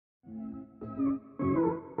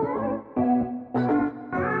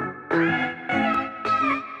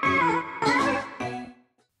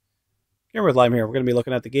With Lyme here. We're going to be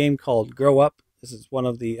looking at the game called Grow Up. This is one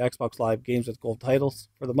of the Xbox Live Games with Gold titles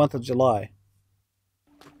for the month of July.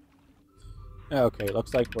 Okay,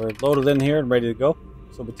 looks like we're loaded in here and ready to go.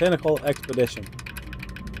 So, Botanical Expedition.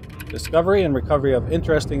 Discovery and recovery of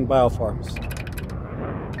interesting bioforms.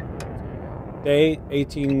 Day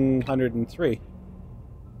 1803.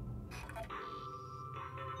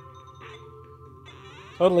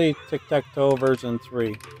 Totally Tic-Tac-Toe version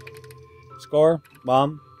 3. Score,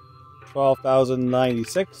 Mom.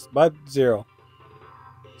 12,096, Bud 0.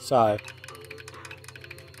 Sigh. Do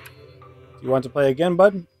you want to play again,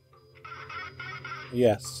 Bud?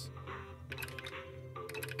 Yes.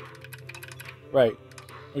 Right.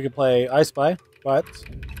 We could play I Spy, but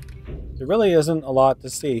there really isn't a lot to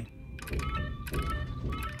see.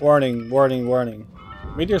 Warning, warning, warning.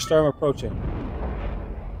 Meteor storm approaching.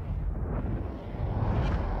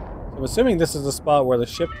 So I'm assuming this is the spot where the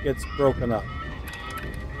ship gets broken up.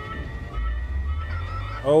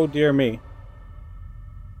 Oh dear me.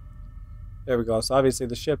 There we go. So obviously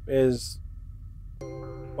the ship is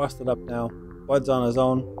busted up now. Bud's on his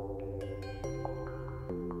own.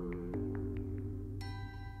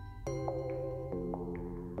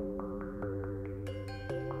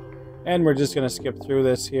 And we're just going to skip through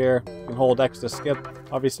this here. You can hold X to skip.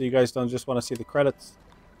 Obviously you guys don't just want to see the credits.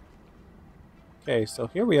 Okay, so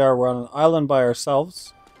here we are. We're on an island by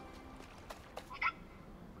ourselves.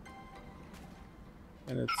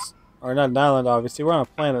 And it's, or not an island obviously, we're on a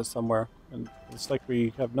planet somewhere. And it's like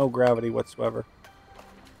we have no gravity whatsoever.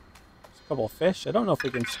 There's a couple of fish. I don't know if we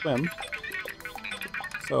can swim.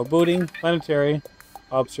 So booting, planetary,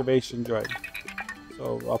 observation droid.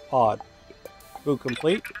 So a pod. Boot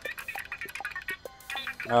complete.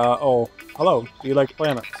 Oh, hello. Do you like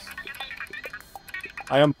planets?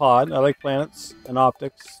 I am pod. I like planets and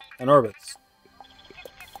optics and orbits.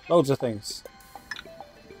 Loads of things.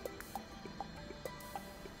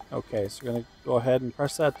 Okay, so we're going to go ahead and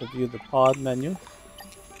press that to view the pod menu.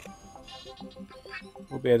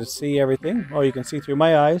 We'll be able to see everything. Oh, you can see through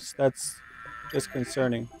my eyes. That's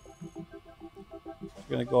disconcerting. We're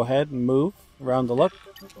going to go ahead and move around the look.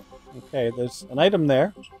 Okay, there's an item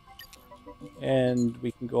there. And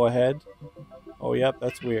we can go ahead. Oh, yep,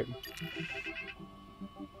 that's weird.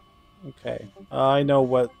 Okay, I know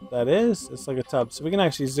what that is. It's like a tub. So we can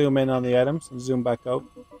actually zoom in on the items and zoom back out.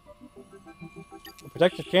 A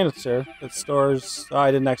protective canister that stores... Oh,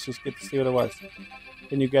 I didn't actually get to see what it was.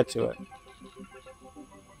 Can you get to it?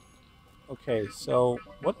 Okay, so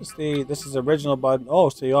what is the... This is original button. Oh,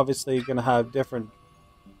 so you're obviously going to have different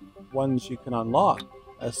ones you can unlock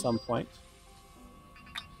at some point.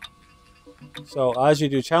 So as you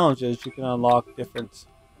do challenges, you can unlock different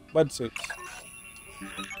wetsuits.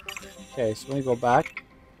 Okay, so when we go back,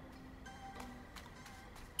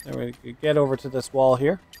 and we get over to this wall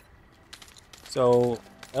here. So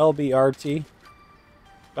LBRT,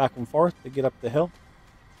 back and forth to get up the hill.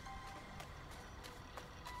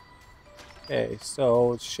 Okay,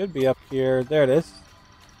 so it should be up here. There it is.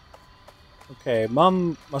 Okay,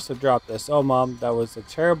 Mom must have dropped this. Oh, Mom, that was a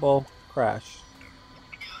terrible crash.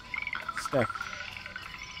 Sniff.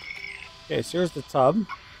 Okay, so here's the tub.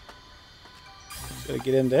 Just gotta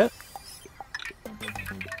get into it.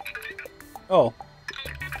 Oh,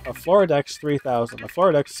 a Floridex 3000. A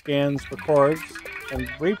Floridex scans, records, and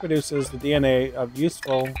reproduces the DNA of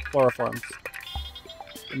useful floriforms.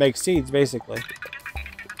 It makes seeds, basically.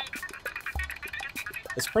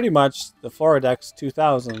 It's pretty much the Floridex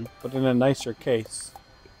 2000, but in a nicer case.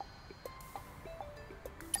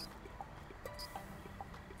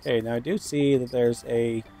 Okay, now I do see that there's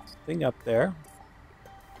a thing up there.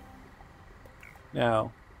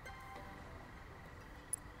 Now,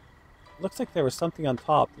 looks like there was something on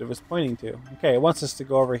top that it was pointing to. Okay, it wants us to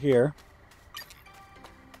go over here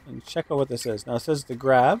and check out what this is. Now it says to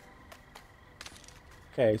grab.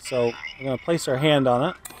 Okay, so we're going to place our hand on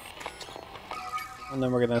it. And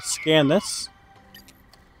then we're going to scan this.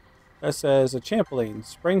 That says a Champolines,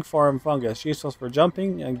 spring form fungus, useful for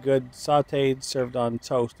jumping and good sauteed, served on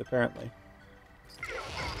toast, apparently.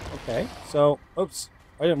 Okay, so, oops,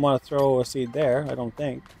 I didn't want to throw a seed there, I don't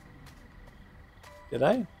think. Did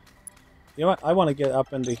I? You know what, I want to get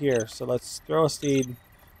up into here, so let's throw a seed.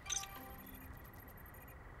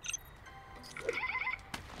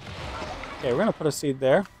 Okay, we're going to put a seed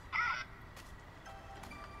there.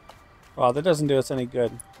 Wow, that doesn't do us any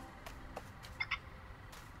good.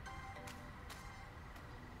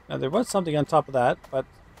 Now, there was something on top of that, but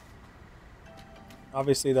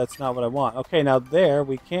obviously that's not what I want. Okay, now there,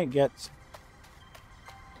 we can't get...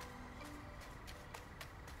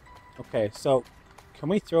 Okay, so can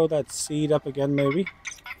we throw that seed up again maybe?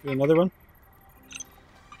 Do another one?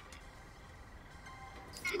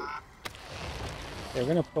 Okay, we're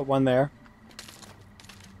gonna put one there.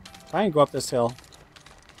 Try and go up this hill.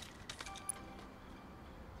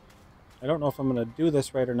 I don't know if I'm gonna do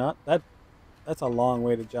this right or not. That's a long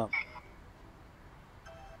way to jump.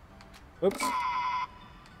 Oops.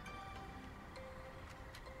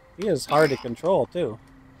 He is hard to control too.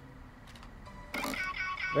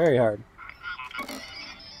 Very hard.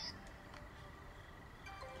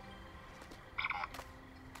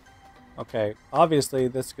 Okay, obviously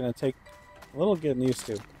this is gonna take a little getting used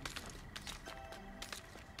to.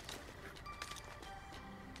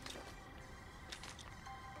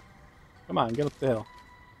 Come on, get up the hill.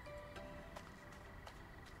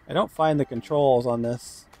 I don't find the controls on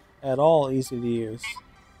this at all easy to use.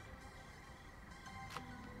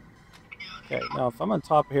 Okay, now if I'm on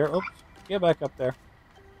top here, oops, get back up there.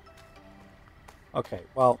 Okay,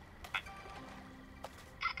 well.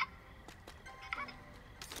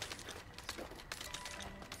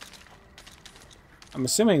 I'm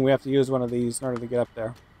assuming we have to use one of these in order to get up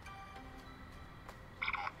there.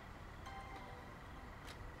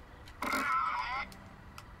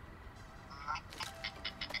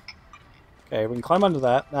 Okay, we can climb onto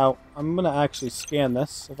that. Now, I'm going to actually scan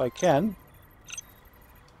this, if I can.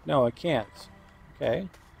 No, I can't. Okay.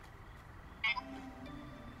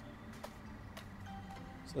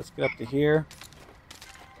 So let's get up to here.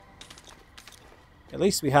 At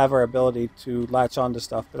least we have our ability to latch onto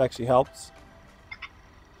stuff. That actually helps.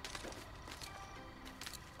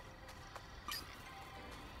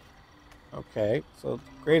 Okay, so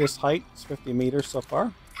greatest height is 50 meters so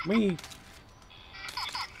far.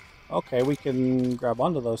 Okay, we can grab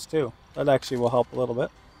onto those too. That actually will help a little bit.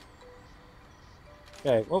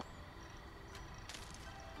 Okay, whoop.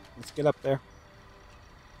 Let's get up there.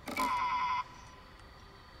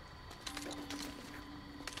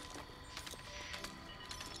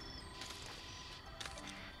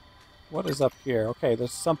 What is up here? Okay,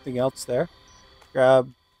 there's something else there.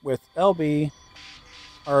 Grab with LB,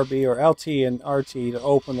 RB, or LT and RT to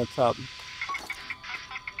open the tub.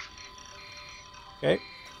 Okay,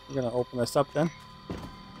 we're going to open this up then. You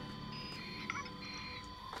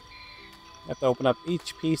have to open up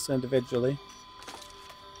each piece individually.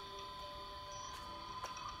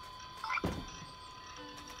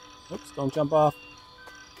 Oops, don't jump off.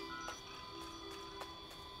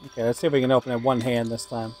 Okay, let's see if we can open it one hand this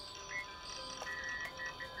time.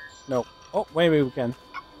 Nope. Oh, maybe we can.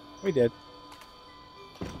 We did.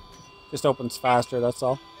 Just opens faster, that's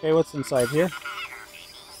all. Okay, what's inside here?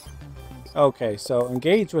 Okay, so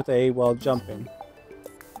engage with A while jumping.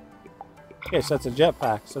 Okay, so that's a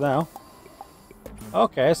jetpack. So now...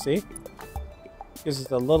 Okay, I see. Gives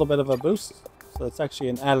us a little bit of a boost. So that's actually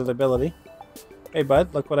an added ability. Hey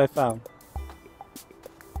bud, look what I found.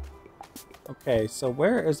 Okay, so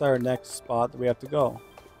where is our next spot that we have to go?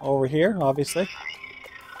 Over here, obviously.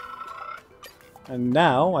 And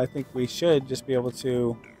now, I think we should just be able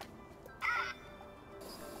to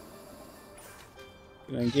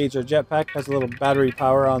engage our jetpack. Has a little battery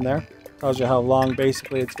power on there. Tells you how long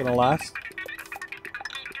basically it's going to last.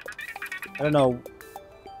 I don't know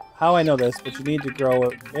how I know this, but you need to grow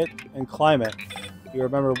it and climb it. You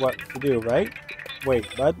remember what to do, right? Wait,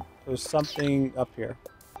 bud, there's something up here.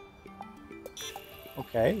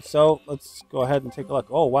 Okay, so let's go ahead and take a look.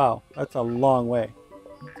 Oh, wow, that's a long way.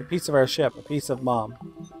 It's a piece of our ship, a piece of Mom.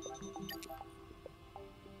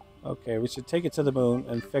 Okay, we should take it to the moon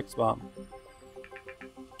and fix Mom.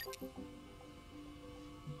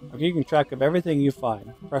 I'm keeping track of everything you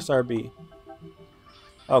find. Press RB.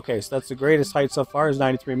 Okay, so that's the greatest height so far is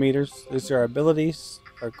 93 meters. These are our abilities,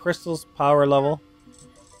 our crystals, power level,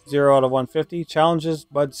 0 out of 150. Challenges,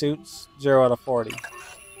 bud suits, 0 out of 40.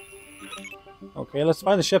 Okay, let's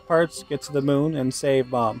find the ship parts, get to the moon, and save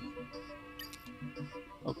Mom.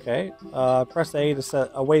 Okay, press A to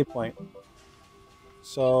set a waypoint.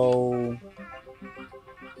 So...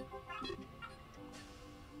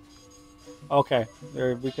 Okay,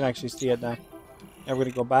 there, we can actually see it now. Now we're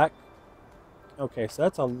going to go back. Okay, so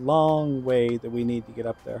that's a long way that we need to get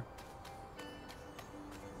up there.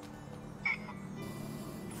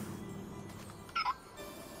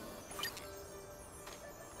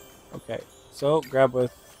 Okay, so grab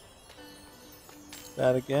with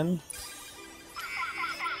that again.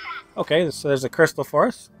 Okay, so there's a crystal for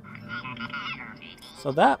us.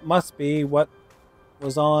 So that must be what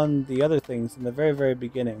was on the other things in the very, very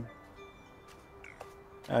beginning.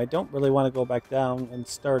 I don't really want to go back down and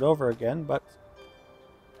start over again, but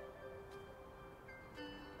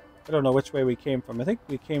I don't know which way we came from. I think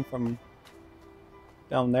we came from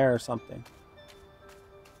down there or something.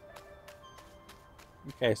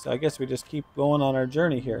 Okay, so I guess we just keep going on our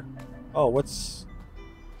journey here. Oh, what's...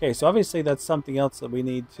 Okay, so obviously that's something else that we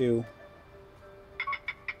need to...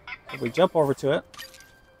 If we jump over to it...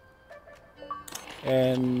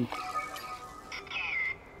 And...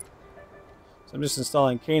 So I'm just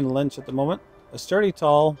installing cane and lynch at the moment. A sturdy,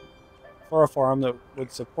 tall Fareoh that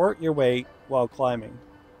would support your weight while climbing.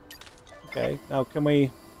 Okay, now can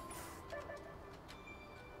we...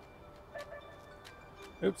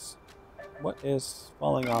 Oops. What is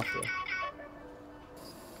falling off here?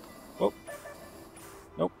 Whoa.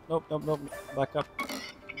 Nope, nope, nope, nope. Back up.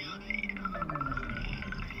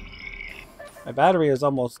 My battery is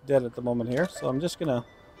almost dead at the moment here, so I'm just gonna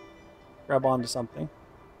grab onto something.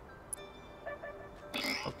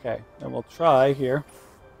 Okay, then we'll try here.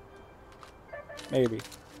 Maybe.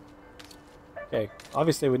 Okay,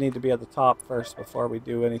 obviously we need to be at the top first before we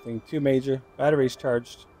do anything too major. Battery's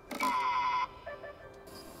charged.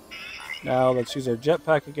 Now let's use our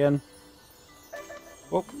jetpack again.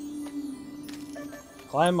 Whoop.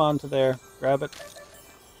 Climb onto there. Grab it.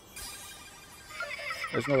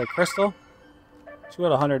 There's another crystal. 2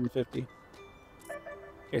 out of 150.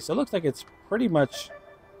 Okay, so it looks like it's pretty much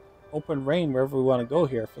open range wherever we want to go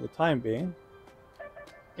here for the time being.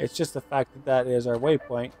 It's just the fact that that is our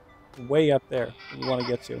waypoint way up there that we want to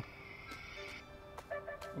get to.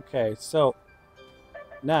 Okay, so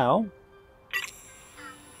now...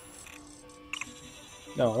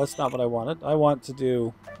 No, that's not what I wanted. I want to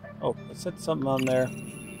do... Oh, it said something on there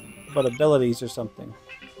about abilities or something.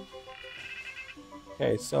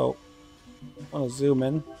 Okay, so I want to zoom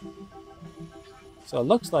in. So it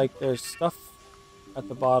looks like there's stuff at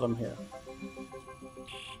the bottom here.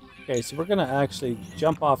 Okay, so we're going to actually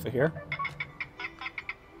jump off of here.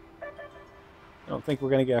 I don't think we're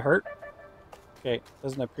going to get hurt. Okay,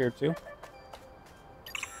 doesn't appear to.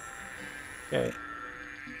 Okay,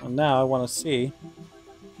 well now I want to see...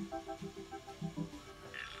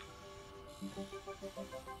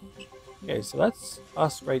 Okay, so that's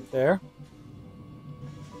us right there.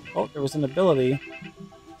 Oh, there was an ability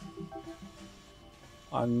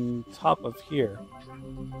on top of here.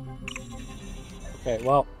 Okay,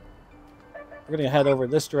 well, we're going to head over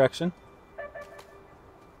this direction.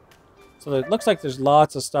 So it looks like there's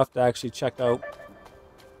lots of stuff to actually check out.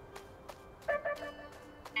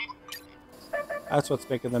 That's what's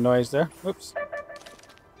making the noise there. Oops.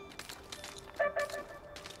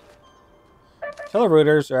 Killer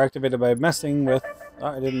routers are activated by messing with... Oh,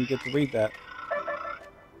 I didn't get to read that.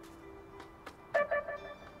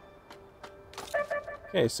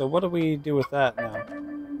 Okay, so what do we do with that now?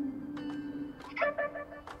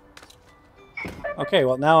 Okay,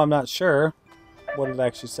 well now I'm not sure what it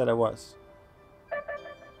actually said it was.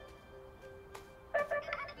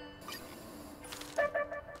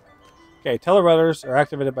 Okay, telerouters are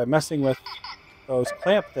activated by messing with those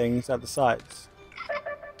clamp things at the sides.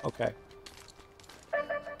 Okay.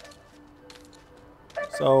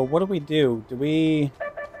 So what do we do? Do we...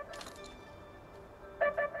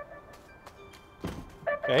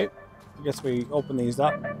 Okay, I guess we open these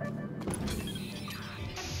up.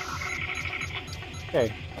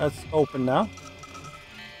 Okay, that's open now.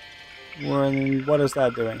 And what is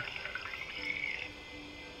that doing?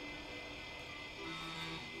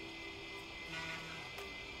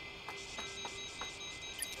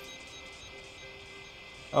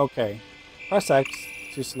 Okay, press X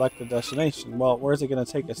to select the destination. Well, where's it going to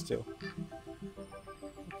take us to?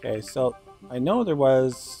 Okay, so I know there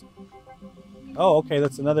was... Oh, okay,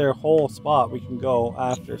 that's another whole spot we can go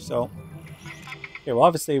after, so... Okay, well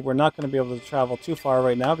obviously we're not going to be able to travel too far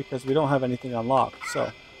right now because we don't have anything unlocked,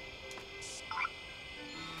 so...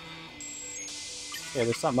 Okay,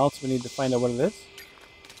 there's something else we need to find out what it is.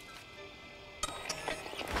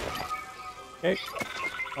 Okay.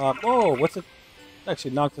 Whoa, what's it?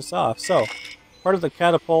 Actually knocked us off. So, part of the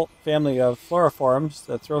catapult family of fluoroforms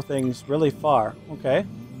that throw things really far. Okay.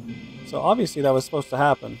 So obviously that was supposed to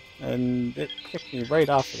happen, and it kicked me right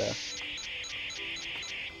off of there.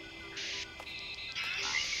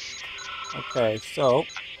 Okay, so...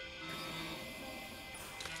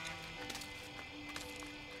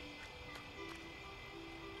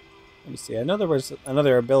 Let me see. I know there was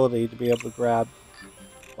another ability to be able to grab,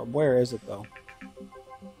 but where is it though?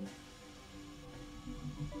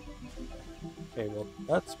 Okay, well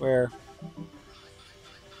that's where...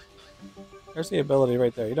 There's the ability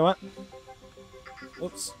right there. You know what?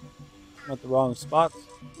 Oops. I'm at the wrong spot.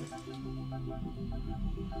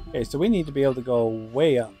 Okay, so we need to be able to go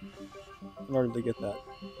way up in order to get that.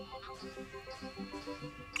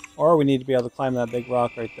 Or we need to be able to climb that big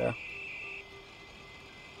rock right there.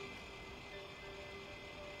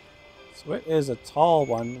 So it is a tall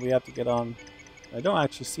one we have to get on. I don't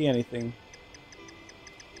actually see anything.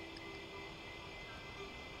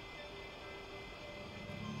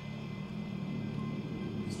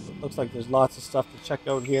 So it looks like there's lots of stuff to check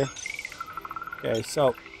out here. Okay,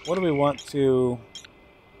 so what do we want to...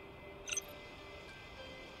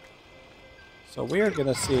 So we are going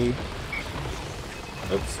to see...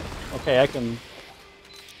 Oops. Okay, I can...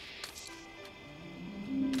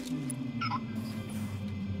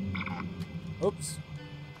 Oops.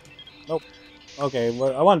 Nope. Okay,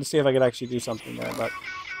 well, I wanted to see if I could actually do something there, but...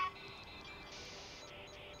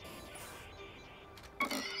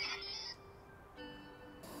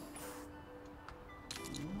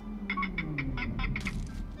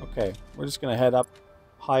 Okay, we're just going to head up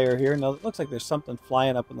higher here. Now, it looks like there's something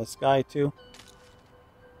flying up in the sky, too.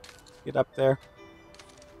 Get up there.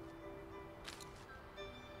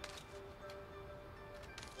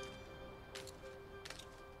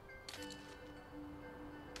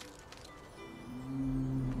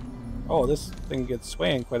 Oh, this thing gets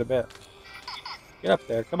swaying quite a bit. Get up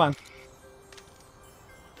there, come on.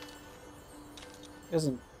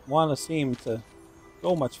 Doesn't want to seem to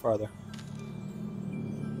go much farther.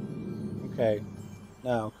 Okay,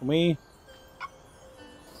 now can we...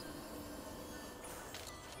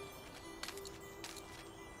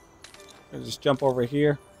 I'll just jump over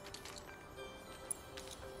here.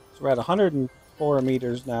 So we're at 104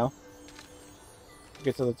 meters now. We'll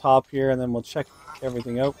get to the top here and then we'll check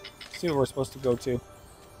everything out. See what we're supposed to go to.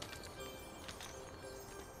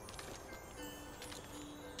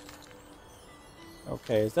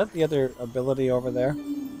 Okay, is that the other ability over there?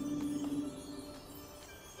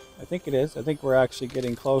 I think it is. I think we're actually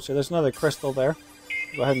getting closer. There's another crystal there.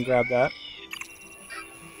 Go ahead and grab that.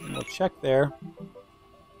 And we'll check there.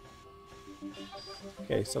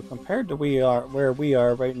 Okay, so compared to where we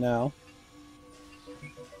are right now.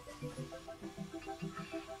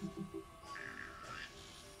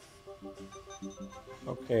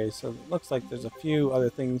 Okay, so it looks like there's a few other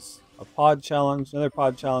things. A pod challenge, another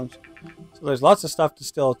pod challenge. So there's lots of stuff to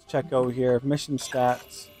still check out here. Mission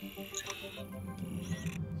stats.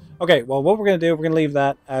 Okay, well, what we're going to do, we're going to leave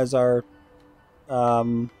that as our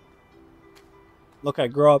look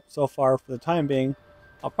at Grow Up so far for the time being.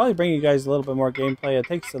 I'll probably bring you guys a little bit more gameplay. It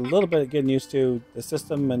takes a little bit of getting used to the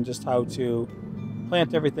system and just how to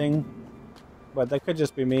plant everything. But that could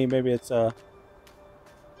just be me. Maybe it's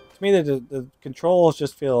to me, the controls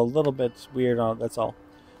just feel a little bit weird on it, that's all.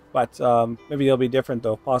 But maybe they'll be different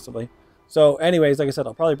though, possibly. So anyways, like I said,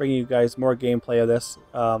 I'll probably bring you guys more gameplay of this.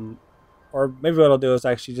 Or maybe what I'll do is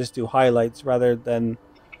actually just do highlights rather than...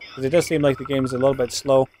 Because it does seem like the game is a little bit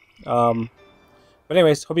slow. But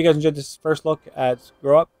anyways, hope you guys enjoyed this first look at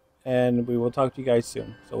Grow Up. And we will talk to you guys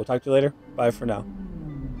soon. So we'll talk to you later. Bye for now.